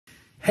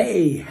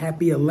Hey,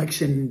 happy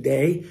election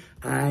day.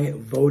 I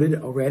voted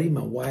already.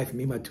 My wife,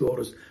 me, my two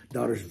oldest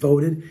daughters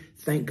voted.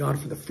 Thank God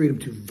for the freedom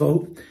to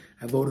vote.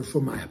 I voted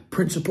for my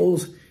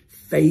principles,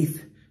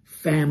 faith,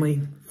 family,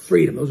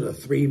 freedom. Those are the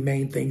three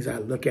main things I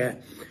look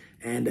at.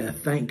 And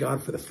thank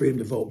God for the freedom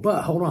to vote.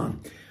 But hold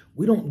on.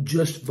 We don't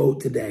just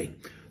vote today.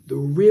 The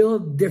real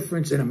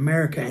difference in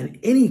America and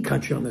any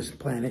country on this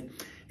planet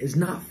is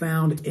not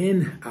found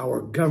in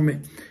our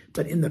government,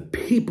 but in the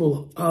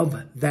people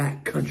of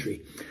that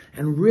country.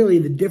 And really,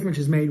 the difference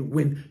is made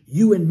when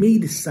you and me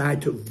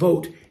decide to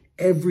vote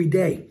every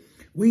day.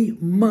 We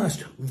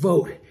must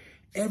vote.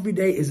 Every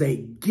day is a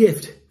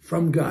gift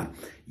from God.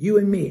 You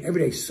and me,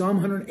 every day. Psalm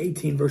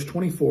 118, verse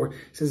 24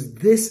 says,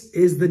 "This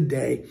is the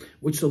day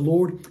which the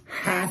Lord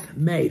hath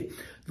made."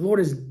 The Lord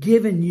has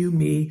given you,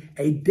 me,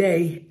 a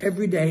day.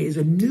 Every day is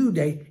a new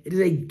day. It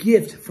is a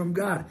gift from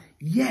God.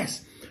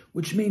 Yes,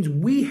 which means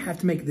we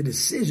have to make the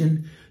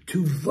decision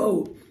to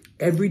vote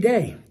every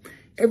day.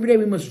 Every day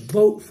we must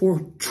vote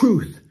for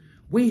truth.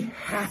 We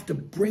have to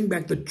bring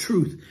back the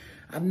truth.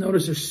 I've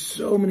noticed there's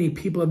so many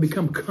people have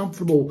become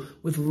comfortable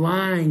with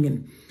lying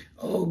and,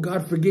 oh,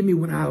 God, forgive me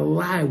when I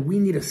lie. We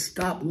need to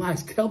stop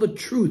lies. Tell the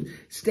truth.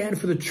 Stand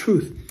for the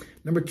truth.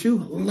 Number two,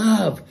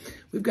 love.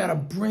 We've got to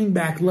bring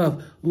back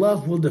love.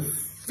 Love will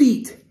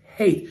defeat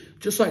hate.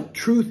 Just like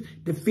truth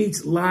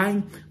defeats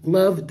lying,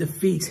 love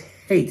defeats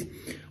hate.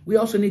 We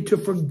also need to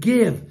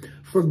forgive.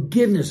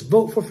 Forgiveness.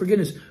 Vote for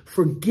forgiveness.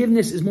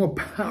 Forgiveness is more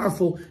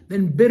powerful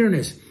than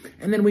bitterness.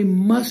 And then we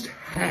must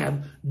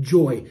have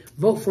joy.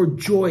 Vote for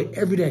joy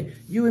every day.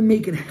 You and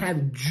me can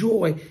have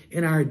joy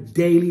in our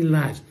daily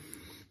lives.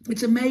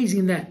 It's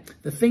amazing that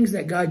the things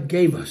that God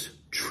gave us,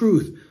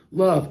 truth,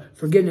 love,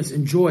 forgiveness,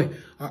 and joy,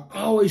 are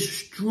always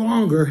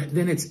stronger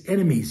than its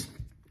enemies.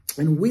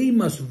 And we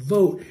must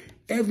vote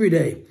every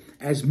day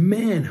as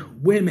men,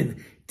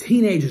 women,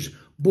 teenagers,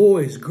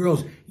 boys,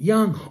 girls,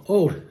 young,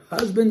 old,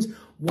 husbands,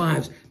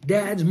 wives,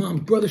 dads, moms,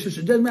 brothers,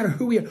 sisters. It doesn't matter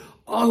who we are.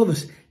 All of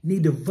us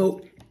need to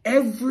vote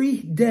every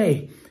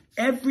day.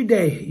 Every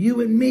day, you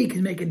and me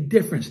can make a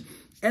difference.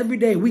 Every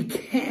day we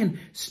can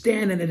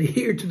stand and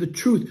adhere to the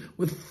truth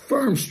with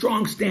firm,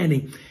 strong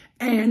standing.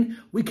 And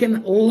we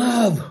can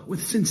love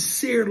with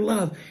sincere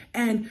love.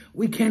 And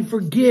we can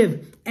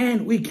forgive.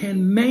 And we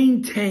can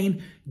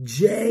maintain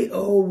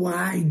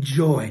J-O-Y,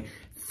 joy.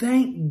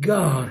 Thank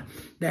God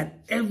that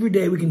every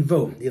day we can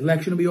vote. The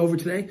election will be over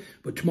today,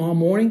 but tomorrow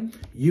morning,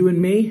 you and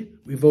me,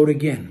 we vote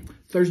again.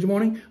 Thursday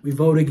morning, we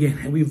vote again.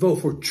 And we vote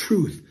for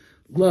truth,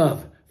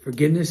 love,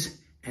 forgiveness,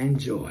 and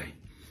joy.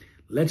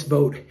 Let's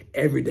vote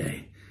every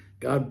day.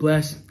 God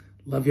bless.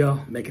 Love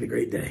y'all. Make it a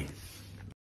great day.